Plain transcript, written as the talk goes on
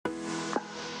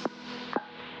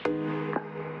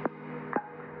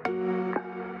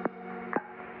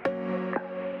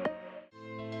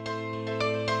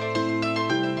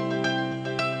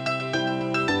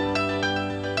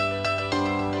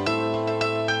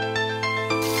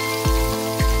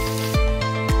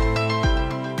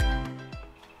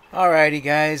Alrighty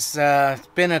guys, it's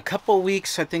been a couple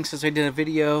weeks I think since I did a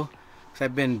video.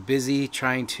 I've been busy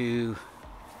trying to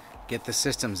get the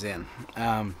systems in.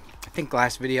 I think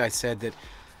last video I said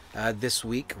that this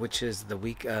week, which is the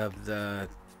week of the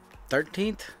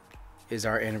 13th, is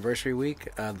our anniversary week.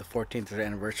 The 14th is our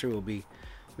anniversary. Me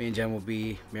and Jen will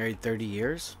be married 30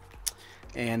 years.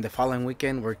 And the following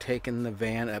weekend we're taking the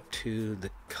van up to the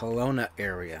Kelowna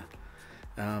area.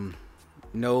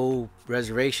 No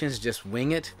reservations, just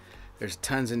wing it. There's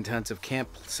tons and tons of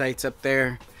campsites up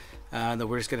there that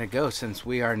we're just gonna go, since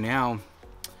we are now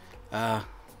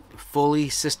fully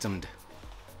systemed.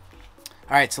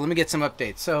 Alright, so let me get some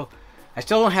updates. So I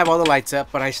still don't have all the lights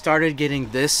up, but I started getting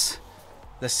the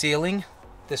ceiling,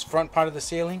 this front part of the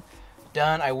ceiling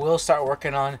done. I will start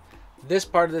working on this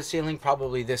part of the ceiling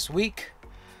probably this week,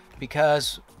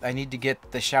 because I need to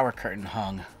get the shower curtain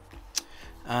hung.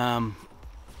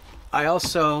 I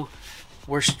also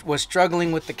was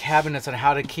struggling with the cabinets on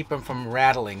how to keep them from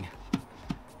rattling.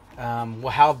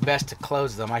 How best to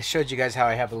close them. I showed you guys how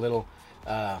I have a little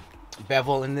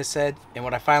bevel in this head, and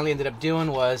what I finally ended up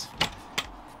doing was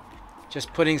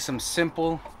just putting some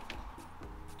simple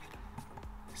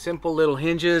little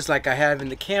hinges like I have in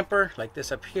the camper, like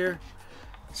this up here.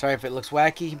 Sorry if it looks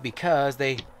wacky, because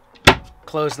they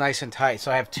close nice and tight.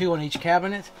 So I have two on each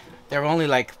cabinet. They're only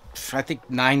like, I think,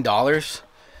 $9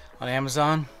 on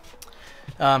Amazon.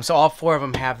 So all four of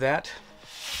them have that.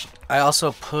 I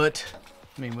also put,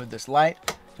 let me move this light,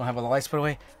 don't have all the lights put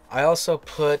away. I also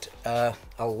put a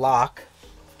lock.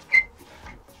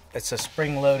 It's a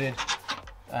spring-loaded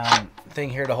thing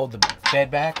here to hold the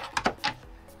bed back.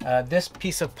 This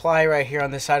piece of ply right here on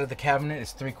this side of the cabinet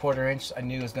is 3/4 inch. I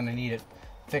knew it was going to need a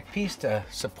thick piece to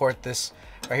support this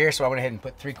right here, so I went ahead and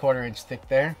put 3/4 inch thick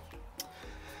there.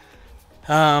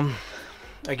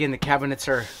 Again, the cabinets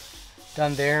are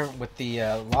done there with the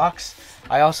locks.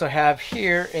 I also have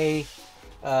here a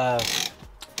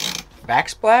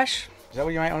backsplash. Is that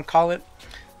what you might want to call it?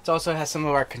 It also has some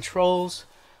of our controls.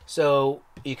 So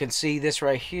you can see this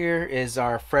right here is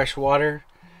our fresh water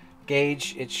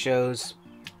gauge. It shows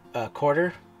a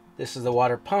quarter. This is the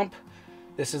water pump.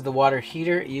 This is the water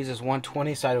heater. It uses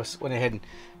 120, so I went ahead and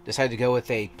decided to go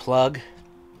with a plug.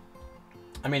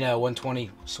 I mean a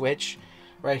 120 switch.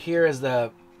 Right here is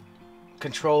the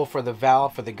control for the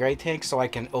valve for the gray tank, so I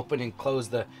can open and close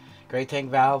the gray tank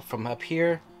valve from up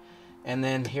here. And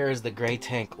then here is the gray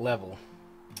tank level.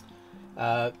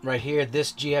 Right here,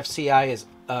 this GFCI is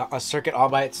a circuit all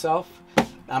by itself.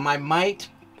 I might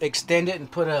extend it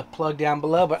and put a plug down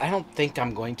below, but I don't think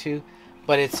I'm going to.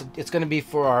 But it's going to be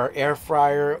for our air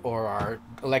fryer or our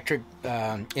electric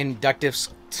inductive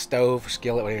stove,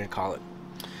 skillet, whatever you call it.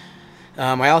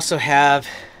 I also have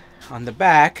on the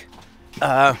back,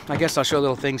 I guess I'll show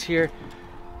little things here.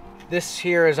 This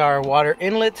here is our water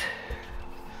inlet.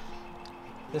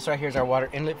 This right here is our water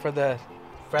inlet for the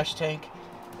fresh tank.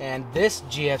 And this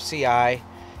GFCI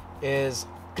is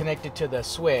connected to the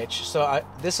switch. So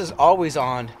this is always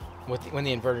on when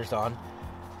the inverter's on.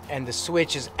 And the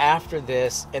switch is after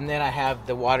this. And then I have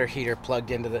the water heater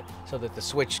plugged into so that the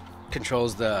switch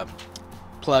controls the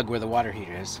plug where the water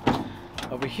heater is.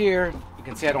 Over here, you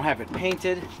can see I don't have it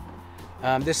painted.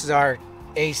 This is our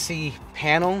AC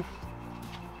panel.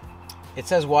 It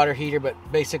says water heater, but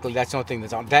basically that's the only thing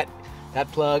that's on. That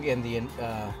plug and the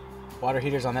water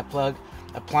heaters on that plug.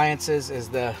 Appliances is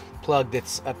the plug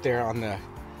that's up there on the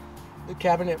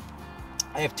cabinet.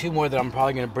 I have two more that I'm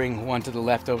probably going to bring, one to the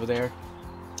left over there.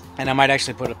 And I might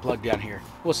actually put a plug down here.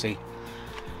 We'll see.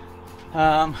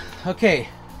 Okay.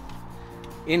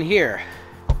 In here,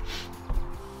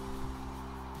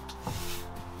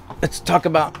 let's talk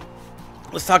about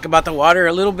the water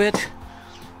a little bit.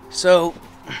 So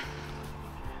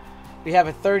we have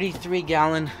a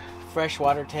 33-gallon fresh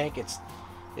water tank. It's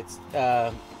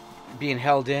being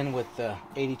held in with the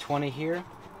 80/20 here.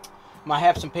 I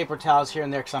have some paper towels here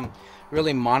and there because I'm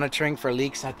really monitoring for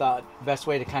leaks. I thought the best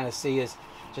way to kind of see is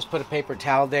just put a paper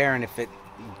towel there, and if it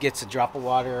gets a drop of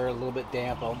water or a little bit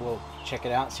damp, we'll check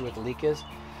it out and see what the leak is.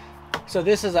 So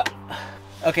this is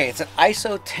it's an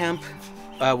ISO temp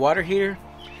water heater.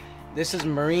 This is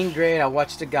marine grade. I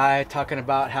watched a guy talking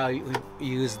about how you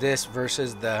use this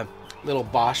versus the little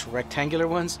Bosch rectangular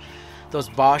ones. Those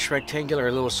Bosch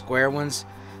rectangular little square ones,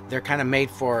 they're kind of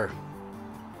made for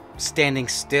standing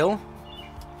still,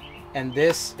 and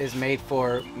this is made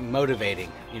for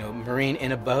motivating, marine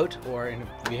in a boat or in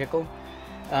a vehicle.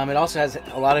 It also has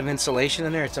a lot of insulation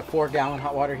in there. It's a 4-gallon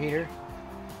hot water heater.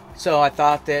 So I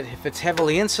thought that if it's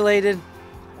heavily insulated,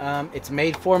 it's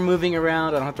made for moving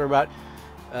around. I don't have to worry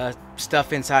about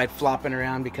stuff inside flopping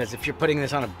around, because if you're putting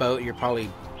this on a boat, you're probably,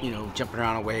 jumping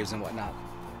around on waves and whatnot.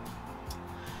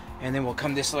 And then we'll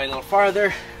come this way a little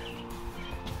farther.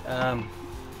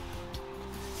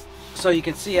 So you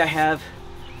can see I have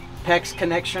PEX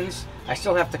connections. I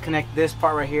still have to connect this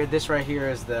part right here. This right here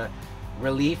is the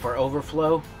relief or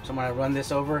overflow. So when I run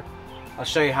this over, I'll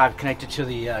show you how I've connected to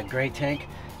the gray tank.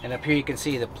 And up here you can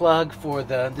see the plug for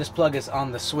this plug is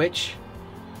on the switch.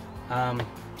 And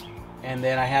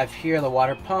then I have here the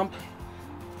water pump,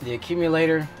 the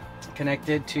accumulator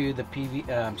connected to the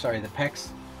the PEX.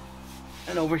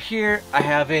 And over here I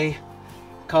have a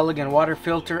Culligan water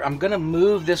filter. I'm gonna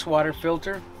move this water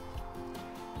filter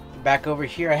back over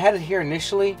here. I had it here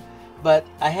initially, but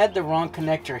I had the wrong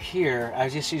connector here. I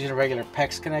was just using a regular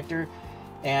PEX connector,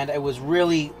 and it was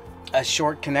really a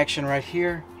short connection right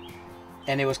here,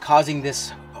 and it was causing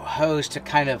this hose to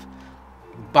kind of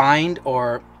bind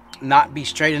or not be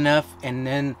straight enough. And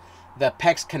then the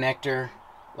PEX connector,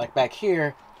 like back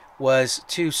here, was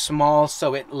too small,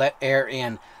 so it let air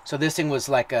in. So this thing was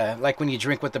like when you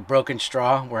drink with a broken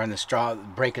straw, where the straw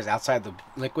break is outside the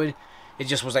liquid. It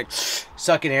just was like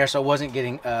sucking air, so it wasn't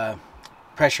getting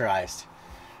pressurized.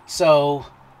 So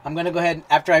I'm gonna go ahead,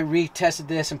 after I retested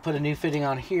this and put a new fitting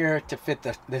on here to fit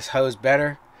this hose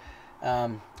better.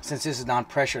 Since this is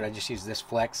non-pressured, I just use this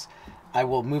flex. I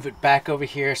will move it back over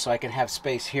here so I can have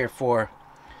space here for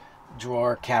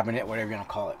drawer, cabinet, whatever you want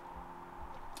to call it.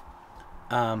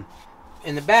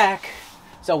 In the back,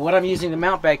 so what I'm using to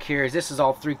mount back here is, this is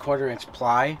all 3/4 inch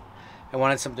ply. I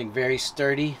wanted something very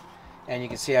sturdy, and you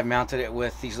can see I've mounted it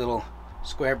with these little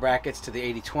square brackets to the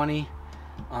 80/20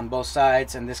 on both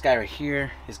sides. And this guy right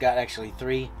here has got actually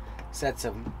 3 sets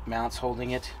of mounts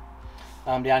holding it.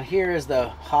 Down here is the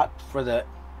hot for the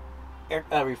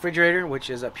refrigerator, which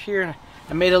is up here.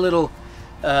 I made a little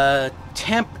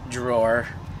temp drawer.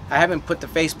 I haven't put the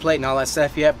faceplate and all that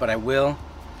stuff yet, but I will.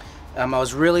 I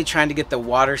was really trying to get the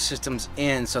water systems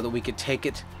in so that we could take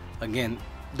it, again,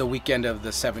 the weekend of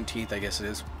the 17th, I guess it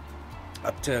is,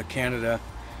 up to Canada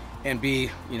and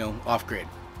be, off grid.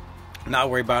 Not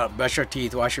worry about it. Brush your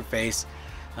teeth, wash your face.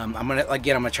 I'm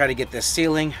gonna try to get this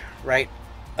ceiling right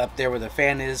up there where the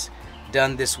fan is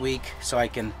done this week, so I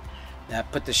can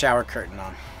put the shower curtain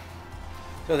on.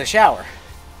 So the shower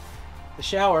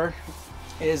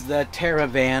is the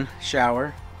Terravan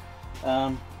shower.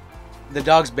 The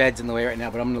dog's bed's in the way right now,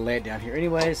 but I'm gonna lay it down here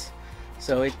anyways.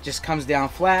 So it just comes down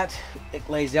flat. It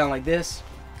lays down like this,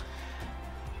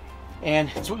 and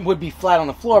it would be flat on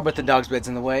the floor, but the dog's bed's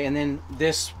in the way. And then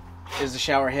this is the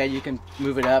shower head. You can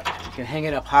move it up, you can hang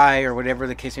it up high, or whatever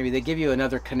the case may be. They give you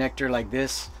another connector like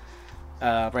this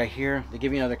right here. They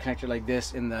give you another connector like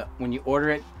this when you order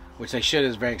it, which they should,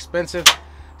 is very expensive,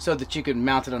 so that you can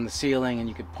mount it on the ceiling and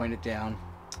you could point it down.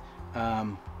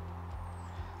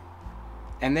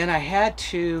 And then I had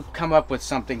to come up with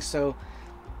something. So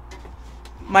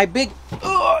my big,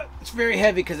 it's very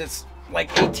heavy because it's like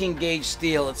 18 gauge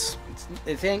steel.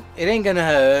 It ain't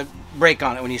gonna break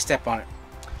on it when you step on it.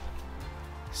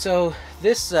 So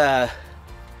this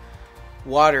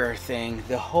water thing,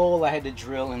 the hole I had to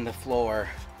drill in the floor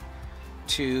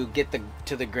to get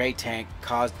to the gray tank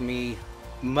caused me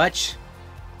much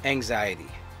anxiety.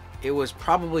 It was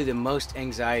probably the most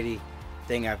anxiety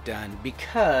thing I've done,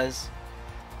 because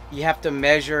you have to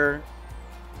measure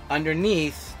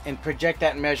underneath and project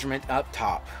that measurement up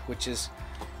top, which is,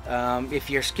 if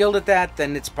you're skilled at that,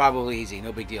 then it's probably easy,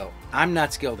 no big deal. I'm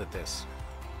not skilled at this.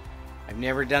 I've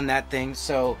never done that thing.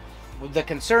 So the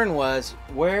concern was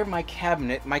where my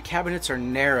cabinets are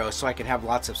narrow, so I can have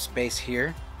lots of space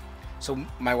here, so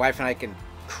my wife and I can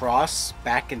cross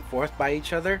back and forth by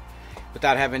each other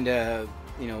without having to,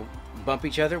 bump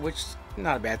each other, which is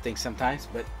not a bad thing sometimes,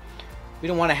 but we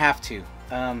don't want to have to.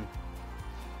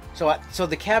 So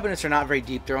the cabinets are not very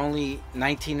deep. They're only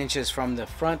 19 inches from the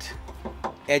front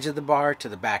edge of the bar to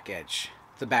the back edge,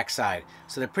 the back side.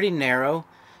 So they're pretty narrow,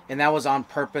 and that was on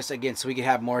purpose, again, so we could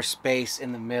have more space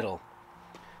in the middle,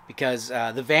 because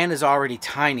the van is already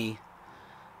tiny.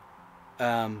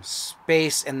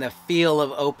 Space and the feel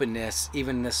of openness,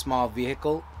 even in this small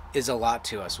vehicle, is a lot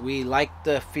to us. We like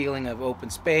the feeling of open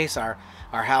space. Our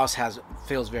house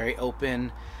feels very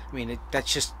open. I mean,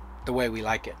 that's just the way we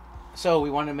like it. So we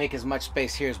want to make as much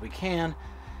space here as we can.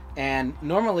 And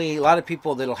normally a lot of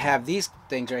people that'll have these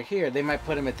things right here, they might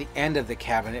put them at the end of the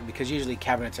cabinet, because usually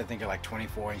cabinets, I think, are like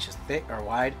 24 inches thick or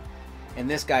wide, and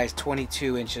this guy is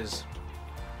 22 inches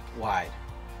wide.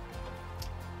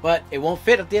 But it won't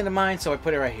fit at the end of mine, so I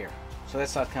put it right here. So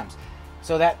that's how it comes.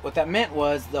 So what that meant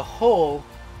was the hole,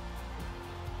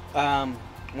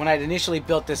 when I'd initially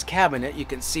built this cabinet, you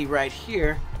can see right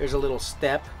here, there's a little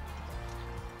step.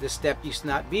 This step used to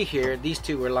not be here. These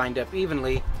two were lined up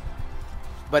evenly.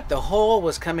 but the hole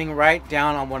was coming right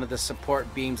down on one of the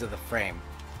support beams of the frame.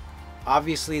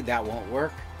 Obviously that won't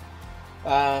work,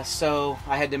 so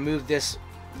I had to move this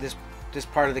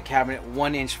part of the cabinet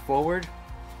 1 inch forward,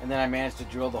 and then I managed to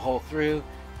drill the hole through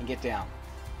and get down.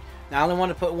 Now I only want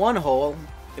to put one hole.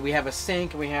 We have a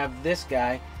sink and we have this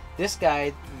guy. This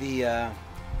guy, let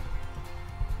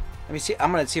me see,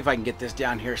 I'm gonna see if I can get this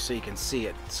down here so you can see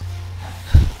it.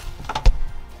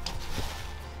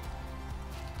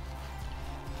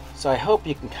 So I hope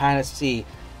you can kind of see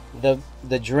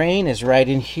the drain is right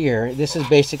in here. This is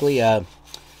basically a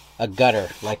gutter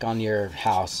like on your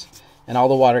house, and all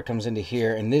the water comes into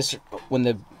here, and this, when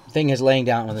the thing is laying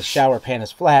down, when the shower pan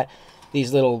is flat,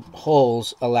 these little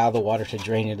holes allow the water to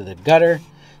drain into the gutter,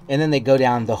 and then they go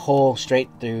down the hole straight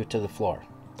through to the floor,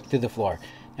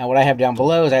 Now what I have down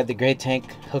below is I have the gray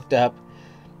tank hooked up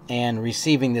and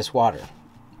receiving this water.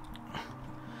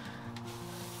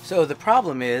 So the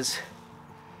problem is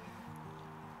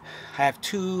I have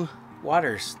two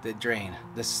waters that drain,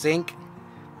 the sink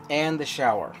and the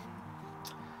shower.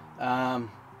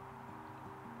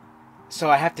 So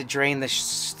I have to drain the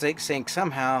sink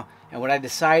somehow, and what I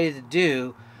decided to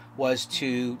do was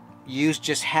to use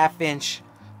just 1/2 inch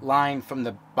line from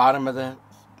the bottom of the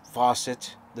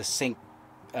faucet, the sink,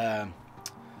 the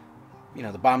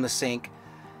bottom of the sink.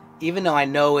 Even though I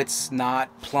know it's not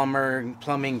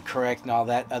plumbing correct and all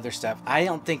that other stuff, I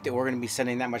don't think that we're going to be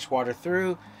sending that much water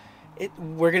through.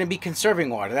 We're going to be conserving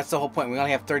water. That's the whole point. We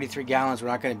only have 33 gallons. We're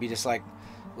not going to be just like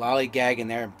lollygagging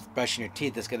there brushing your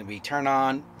teeth. It's going to be turn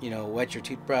on, wet your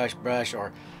toothbrush, brush,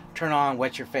 or turn on,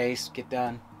 wet your face, get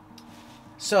done.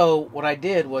 So what I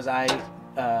did was I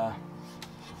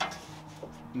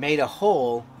made a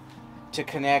hole to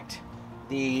connect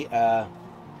the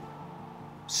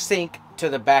sink to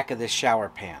the back of the shower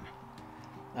pan.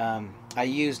 I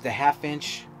used the 1/2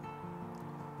 inch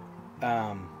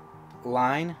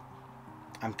line.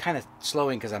 I'm kind of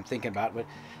slowing because I'm thinking about it, but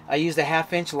I used a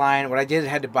 1/2 inch line. What I did, I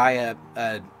had to buy a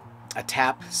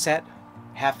tap set,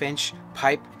 1/2 inch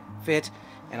pipe fit,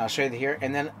 and I'll show you here.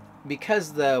 And then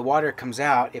because the water comes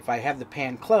out, if I have the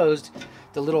pan closed,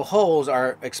 the little holes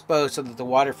are exposed so that the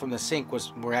water from the sink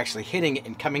were actually hitting it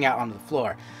and coming out onto the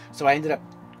floor. So I ended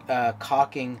up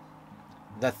caulking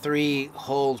the 3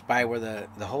 holes by where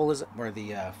the hole is, where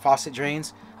the faucet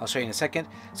drains. I'll show you in a second.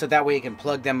 So that way you can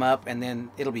plug them up and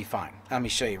then it'll be fine. Let me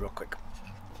show you real quick.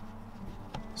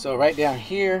 So right down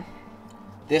here,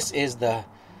 this is the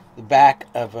back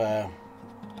of a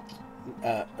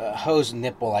hose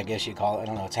nipple, I guess you call it. I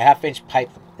don't know. It's a 1/2 inch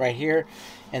pipe right here.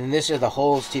 And then these are the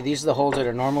holes. See, these are the holes that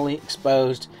are normally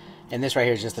exposed. And this right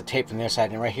here is just the tape from their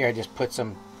side. And right here I just put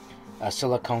some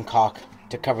silicone caulk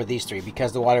to cover these 3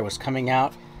 because the water was coming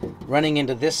out, running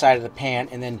into this side of the pan,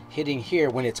 and then hitting here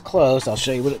when it's closed. I'll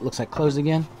show you what it looks like closed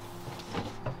again.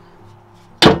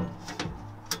 Go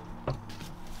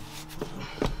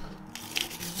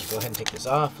ahead and take this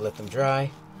off, let them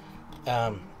dry.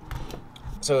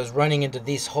 So it was running into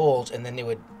these holes, and then it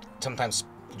would sometimes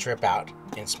drip out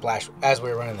and splash as we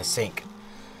were running the sink.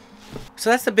 So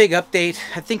that's the big update.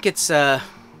 I think it's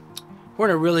we're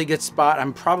in a really good spot.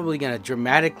 I'm probably going to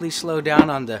dramatically slow down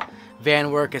on the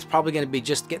van work. It's probably going to be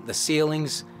just getting the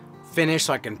ceilings finished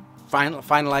so I can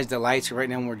finalize the lights. Right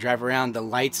now when we're driving around, the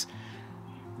lights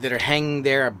that are hanging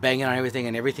there are banging on everything,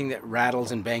 and everything that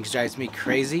rattles and bangs drives me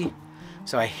crazy.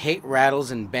 So I hate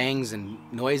rattles and bangs and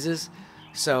noises.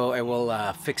 So I will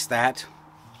fix that.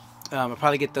 I'll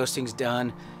probably get those things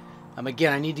done.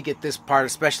 Again, I need to get this part,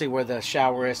 especially where the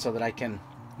shower is, so that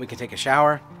we can take a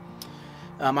shower.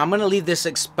 I'm going to leave this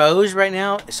exposed right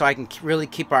now, so I can really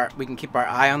keep our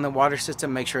eye on the water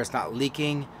system, make sure it's not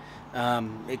leaking.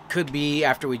 It could be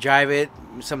after we drive it,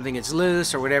 something gets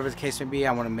loose or whatever the case may be.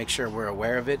 I want to make sure we're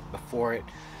aware of it before it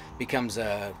becomes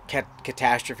a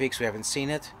catastrophe, because we haven't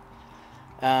seen it.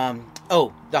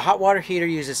 Oh, the hot water heater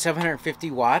uses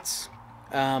 750 watts,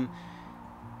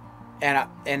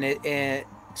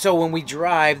 so when we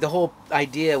drive, the whole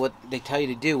idea, what they tell you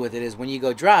to do with it is when you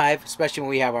go drive, especially when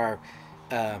we have our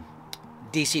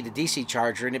DC to DC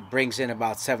charger, and it brings in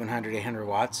about 700, 800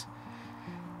 watts.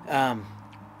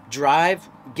 Drive,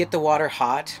 get the water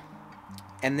hot,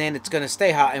 and then it's going to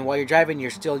stay hot. And while you're driving,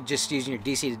 you're still just using your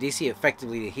DC to DC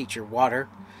effectively to heat your water.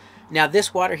 Now,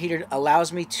 this water heater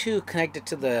allows me to connect it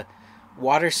to the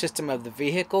water system of the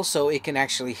vehicle, so it can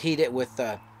actually heat it with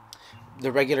the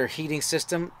regular heating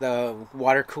system, the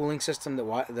water cooling system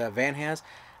that the van has.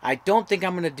 I don't think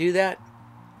I'm going to do that,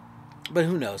 but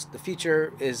who knows? The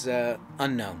future is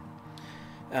unknown.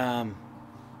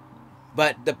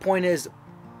 But the point is,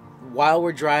 while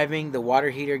we're driving, the water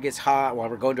heater gets hot while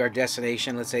we're going to our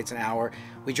destination. Let's say it's an hour.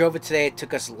 We drove it today. It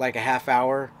took us like a half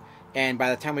hour. And by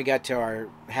the time we got to our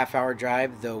half-hour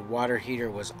drive, the water heater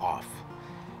was off.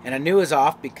 And I knew it was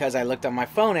off because I looked on my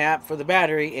phone app for the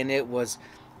battery, and it was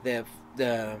the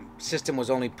system was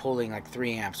only pulling like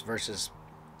 3 amps versus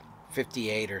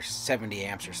 58 or 70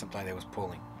 amps or something like that it was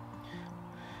pulling.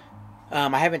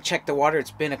 I haven't checked the water.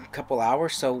 It's been a couple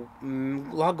hours, so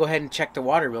I'll go ahead and check the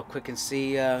water real quick and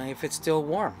see if it's still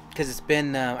warm. Because it's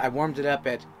been, I warmed it up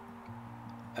at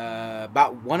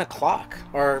about 1 o'clock,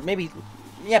 or maybe,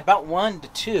 yeah, about 1 to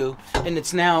 2, and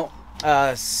it's now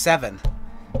 7.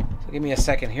 So give me a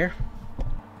second here.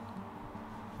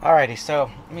 Alrighty, so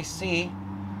let me see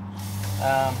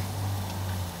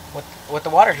what the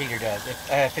water heater does.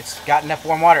 If it's got enough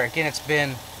warm water. Again, it's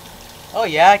been, oh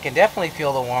yeah, I can definitely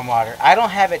feel the warm water. I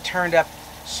don't have it turned up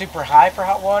super high for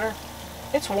hot water.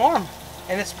 It's warm,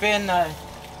 and it's been,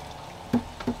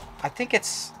 I think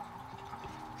it's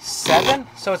 7,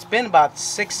 so it's been about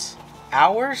 6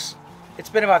 hours. It's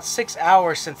been about 6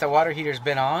 hours since the water heater's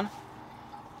been on,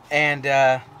 and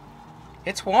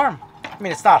it's warm. I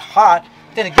mean, it's not hot.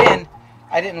 Then again,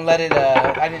 I didn't let it.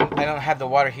 I don't have the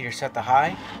water heater set to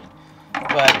high,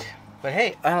 but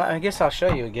hey, I guess I'll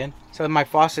show you again. So my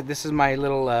faucet. This is my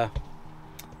little.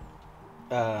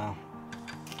 What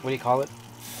do you call it?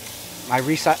 My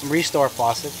restore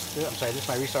faucet. I'm sorry, this is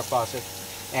my restore faucet,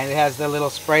 and it has the little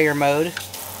sprayer mode,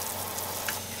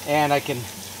 and I can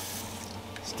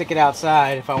stick it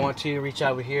outside if I want to. Reach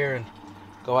over here and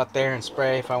go out there and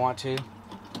spray if I want to.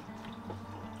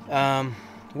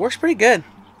 Works pretty good.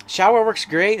 Shower works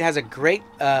great. It has a great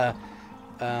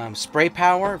spray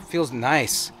power. It feels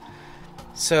nice.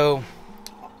 So,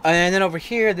 and then over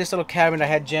here, this little cabinet, I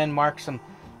had Jen mark some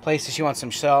places she wants some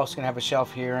shelves. She's gonna have a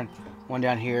shelf here and one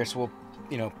down here. So we'll,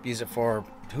 you know, use it for,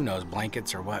 who knows,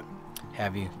 blankets or what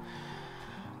have you.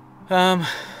 All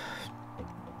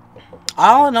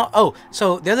in all, oh,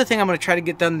 so the other thing I'm gonna try to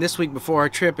get done this week before our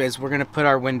trip is we're gonna put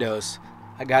our windows.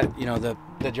 I got, you know, the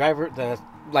driver, the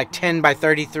like 10 by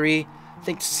 33, I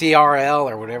think CRL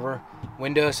or whatever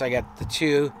windows. So I got the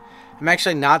 2. I'm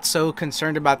actually not so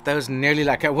concerned about those nearly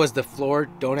like I was the floor.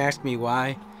 Don't ask me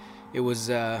why. It was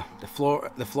the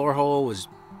floor hole was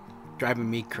driving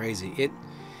me crazy. It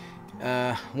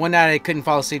one night I couldn't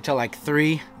fall asleep till like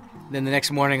 3. Then the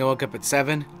next morning I woke up at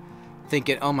 7,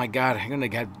 thinking, oh my god, I'm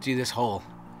gonna have to do this hole.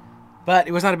 But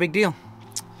it was not a big deal.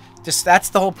 Just, that's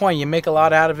the whole point. You make a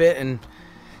lot out of it, and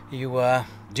you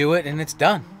do it, and it's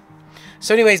done.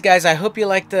 So anyways, guys, I hope you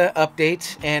liked the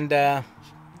update, and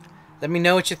let me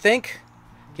know what you think.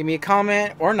 Give me a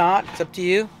comment or not. It's up to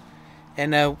you.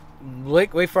 And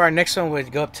wait for our next one. We'll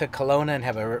go up to Kelowna and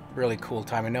have a really cool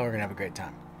time. I know we're going to have a great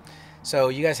time. So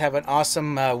you guys have an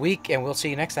awesome week, and we'll see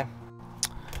you next time.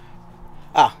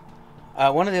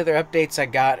 One of the other updates I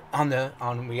got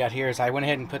we got here is I went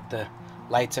ahead and put the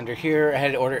lights under here. I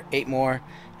had to order 8 more,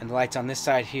 and the lights on this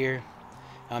side here.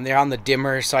 They're on the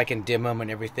dimmer, so I can dim them and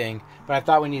everything. But I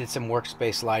thought we needed some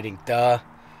workspace lighting. Duh.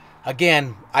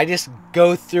 Again, I just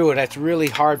go through it. It's really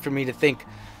hard for me to think,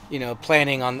 you know,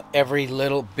 planning on every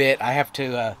little bit. I have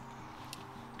to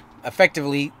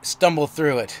effectively stumble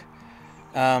through it.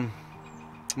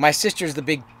 My sister's the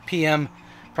big PM,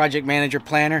 project manager,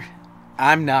 planner.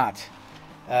 I'm not.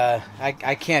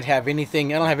 I can't have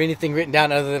anything. I don't have anything written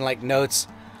down other than like notes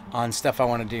on stuff I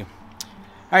want to do. All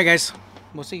right, guys.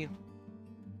 We'll see you.